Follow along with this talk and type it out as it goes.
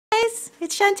guys,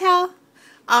 it's Chantal.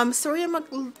 Sorry I'm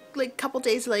like a couple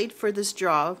days late for this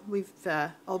draw. We've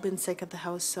all been sick at the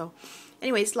house, so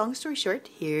anyways, long story short,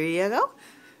 here you go.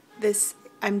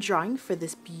 I'm drawing for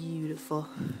this beautiful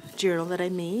journal that I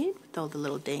made with all the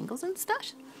little dangles and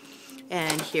stuff.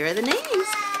 And here are the names.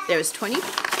 There's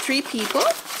 23 people,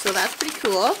 so that's pretty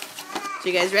cool. So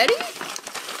you guys ready?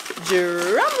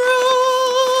 Drum roll!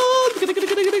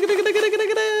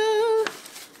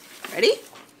 Ready?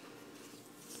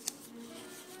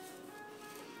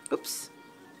 Oops.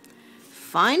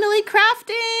 Finally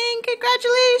crafting!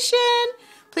 Congratulations!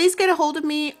 Please get a hold of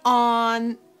me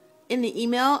in the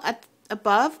email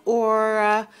above,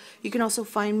 or you can also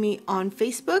find me on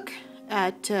Facebook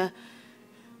at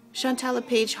Chantal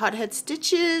LePage Hothead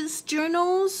Stitches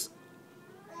Journals.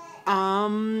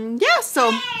 Yeah,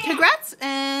 so congrats,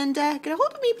 and get a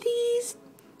hold of me, please.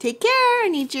 Take care. I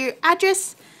need your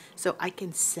address so I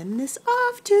can send this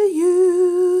off to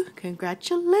you.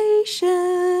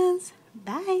 Congratulations.